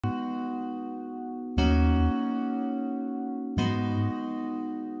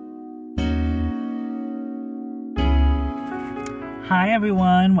Hi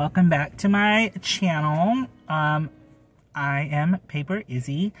everyone, welcome back to my channel. I am Paper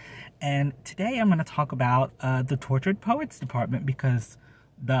Izzy, and today I'm going to talk about the Tortured Poets Department because,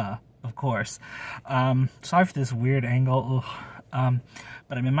 duh, of course. Sorry for this weird angle, but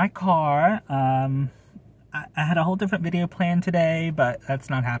I'm in my car. I had a whole different video planned today, but that's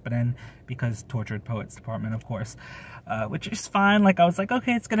not happening because Tortured Poets Department, of course, which is fine. Like, I was like,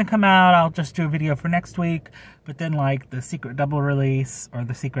 okay, it's gonna come out, I'll just do a video for next week. But then, like, the secret double release, or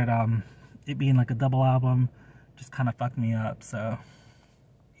the secret, it being like a double album, just kind of fucked me up. So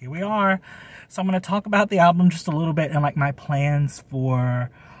here we are. So I'm gonna talk about the album just a little bit and like my plans for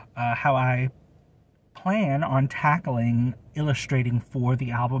how I plan on tackling illustrating for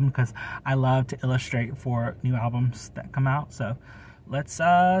the album, because I love to illustrate for new albums that come out. So let's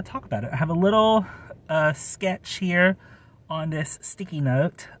talk about it. I have a little sketch here on this sticky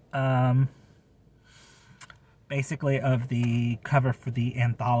note, basically of the cover for the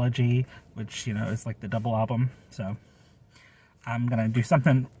anthology, which, you know, is like the double album. So I'm gonna do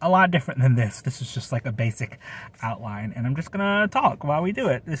something a lot different than this. This is just like a basic outline, and I'm just gonna talk while we do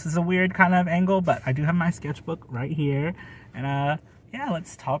it. This is a weird kind of angle, but I do have my sketchbook right here, and yeah,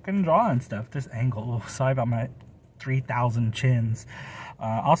 let's talk and draw and stuff. This angle, sorry about my 3,000 chins.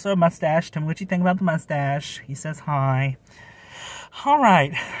 Also, mustache. Tell me what you think about the mustache. He says hi.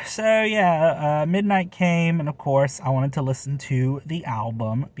 Alright, so yeah, midnight came, and of course I wanted to listen to the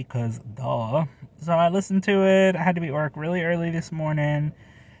album because duh. So I listened to it. I had to be at work really early this morning,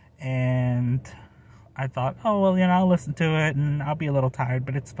 and I thought, oh well, you know, I'll listen to it and I'll be a little tired,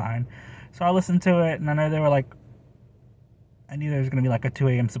 but it's fine. So I listened to it, and I know they were like, I knew there was going to be like a 2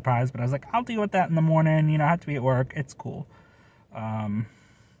 a.m. surprise, but I was like, I'll deal with that in the morning, you know, I have to be at work, it's cool.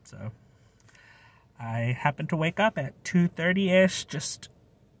 So I happened to wake up at 2:30-ish, just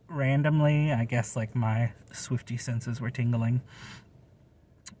randomly. I guess like my Swiftie senses were tingling.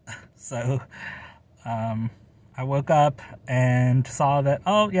 So I woke up and saw that,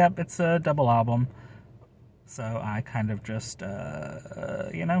 oh, yep, it's a double album. So I kind of just,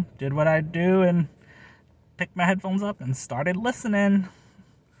 you know, did what I do and picked my headphones up and started listening.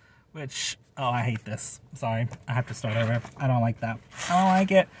 Which, oh, I hate this. Sorry, I have to start over. I don't like that. I don't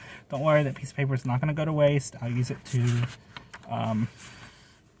like it. Don't worry, that piece of paper is not going to go to waste. I'll use it to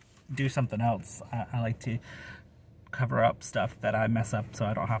do something else. I like to cover up stuff that I mess up so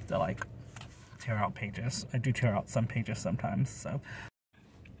I don't have to, like, tear out pages. I do tear out some pages sometimes, so.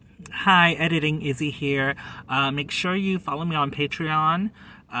 Hi, Editing Izzy here. Make sure you follow me on Patreon.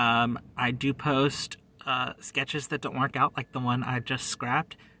 I do post sketches that don't work out, like the one I just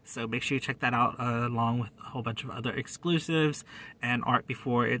scrapped. So make sure you check that out, along with a whole bunch of other exclusives and art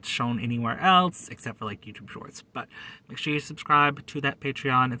before it's shown anywhere else, except for like YouTube Shorts. But make sure you subscribe to that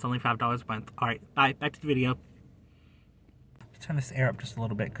Patreon. It's only $5 a month. Alright, bye. Back to the video. Turn this air up just a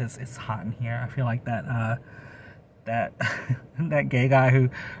little bit because it's hot in here. I feel like that that gay guy who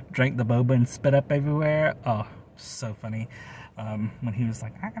drank the boba and spit up everywhere. Oh, so funny. When he was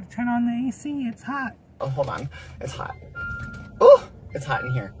like, I gotta turn on the AC, it's hot. Oh, hold on. It's hot. Oh, it's hot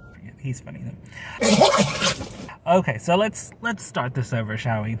in here. He's funny though. Okay, so let's start this over,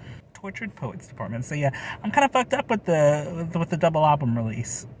 shall we? Tortured Poets Department. So yeah, I'm kind of fucked up with the double album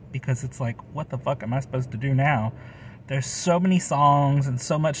release, because it's like, what the fuck am I supposed to do now? There's so many songs and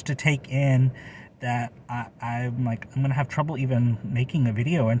so much to take in that I'm like, I'm gonna have trouble even making a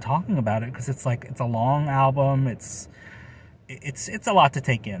video and talking about it, because it's like, it's a long album. It's a lot to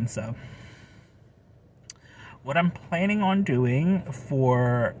take in. So what I'm planning on doing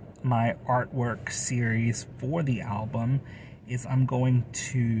for my artwork series for the album is I'm going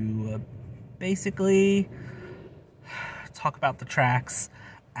to basically talk about the tracks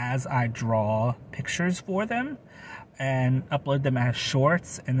as I draw pictures for them and upload them as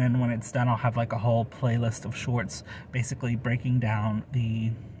shorts, and then when it's done I'll have like a whole playlist of shorts basically breaking down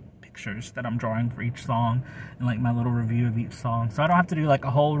the pictures that I'm drawing for each song and like my little review of each song, so I don't have to do like a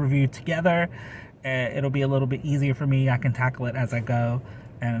whole review together. It'll be a little bit easier for me. I can tackle it as I go,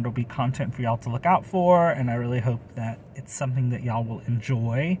 and it'll be content for y'all to look out for, and I really hope that it's something that y'all will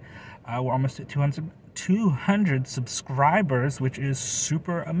enjoy. We're almost at 200 subscribers, which is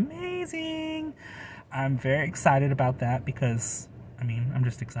super amazing. I'm very excited about that because, I mean, I'm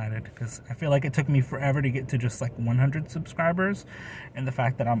just excited because I feel like it took me forever to get to just like 100 subscribers, and the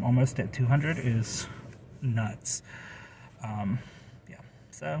fact that I'm almost at 200 is nuts. Yeah,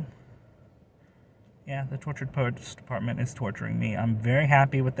 so yeah, the Tortured Poets Department is torturing me. I'm very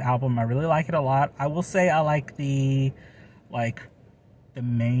happy with the album. I really like it a lot. I will say I like the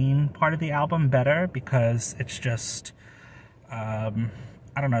main part of the album better, because it's just, I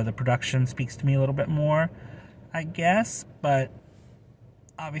don't know, the production speaks to me a little bit more, I guess, but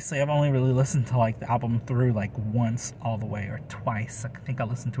obviously I've only really listened to like the album through like once all the way, or twice. I think I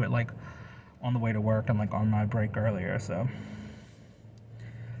listened to it like on the way to work and like on my break earlier, so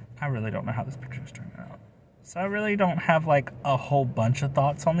I really don't know how this picture is turning out. So I really don't have like a whole bunch of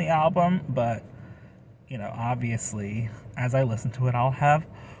thoughts on the album, but you know, obviously as I listen to it, I'll have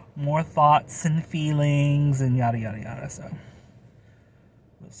more thoughts and feelings and yada yada yada, so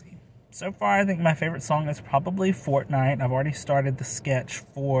we'll see. So far, I think my favorite song is probably Fortnite. I've already started the sketch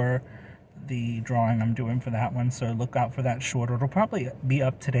for the drawing I'm doing for that one, so look out for that short. It'll probably be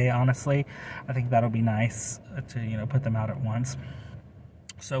up today, honestly. I think that'll be nice to, you know, put them out at once.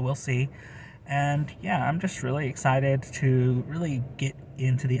 So we'll see. And yeah, I'm just really excited to really get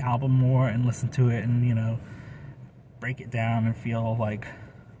into the album more and listen to it and, you know, break it down and feel like,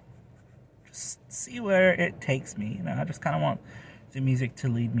 just see where it takes me. You know, I just kind of want the music to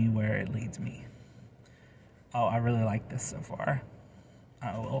lead me where it leads me. Oh, I really like this so far.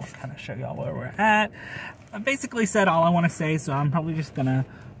 I will kind of show y'all where we're at. I basically said all I want to say, so I'm probably just gonna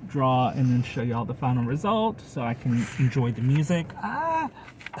draw and then show y'all the final result so I can enjoy the music.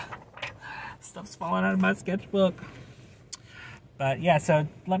 Stuff's falling out of my sketchbook. But yeah, so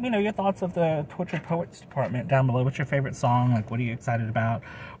let me know your thoughts of the Tortured Poets department down below. What's your favorite song? Like, what are you excited about?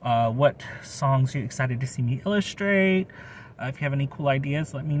 What songs are you excited to see me illustrate? If you have any cool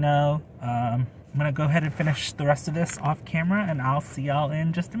ideas, let me know. I'm going to go ahead and finish the rest of this off camera, and I'll see y'all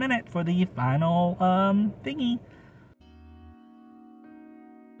in just a minute for the final thingy.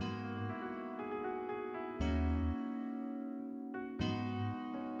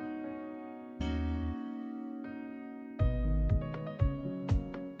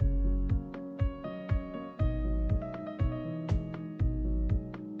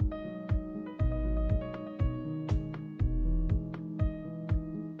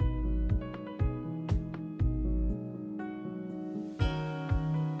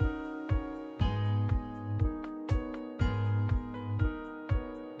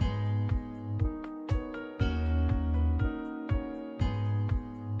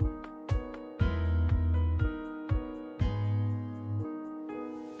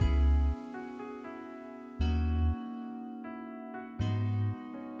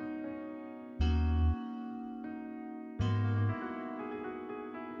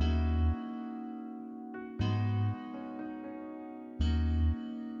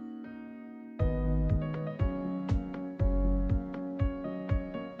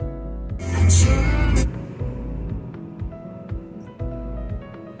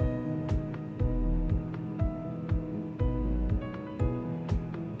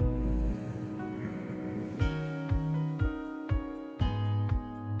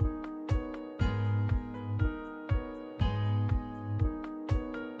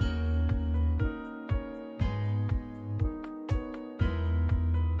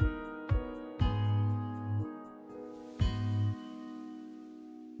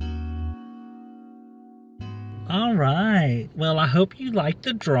 All right, well, I hope you liked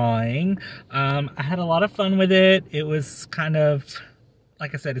the drawing. I had a lot of fun with it. It was kind of,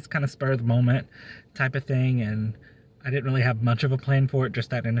 like I said, it's kind of spur of the moment type of thing, and I didn't really have much of a plan for it, just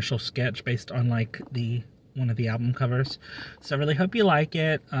that initial sketch based on like one of the album covers. So I really hope you like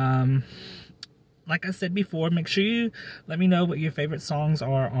it. Like I said before, make sure you let me know what your favorite songs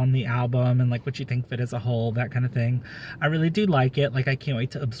are on the album and like what you think of it as a whole, that kind of thing. I really do like it. Like, I can't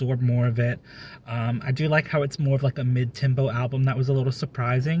wait to absorb more of it. I do like how it's more of like a mid-tempo album. That was a little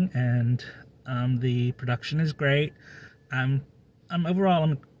surprising, and the production is great. Overall,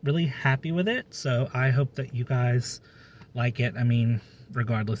 I'm really happy with it, so I hope that you guys like it. I mean,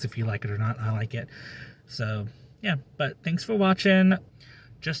 regardless if you like it or not, I like it. So yeah, but thanks for watching.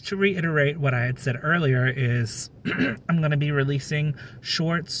 Just to reiterate what I had said earlier is I'm going to be releasing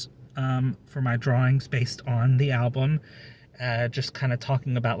shorts for my drawings based on the album, just kind of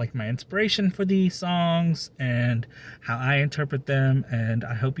talking about like my inspiration for these songs and how I interpret them, and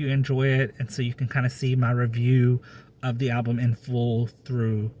I hope you enjoy it, and so you can kind of see my review of the album in full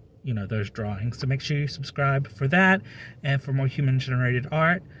through, you know, those drawings. So make sure you subscribe for that and for more human-generated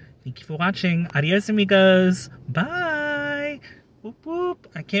art. Thank you for watching. Adios, amigos. Bye. Whoop whoop.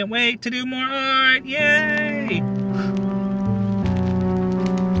 I can't wait to do more art. Yay!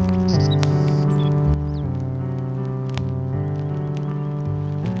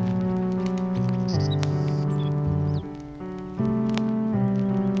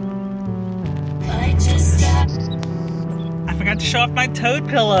 I forgot to show off my Toad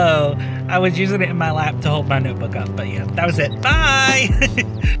pillow. I was using it in my lap to hold my notebook up, but yeah, that was it. Bye!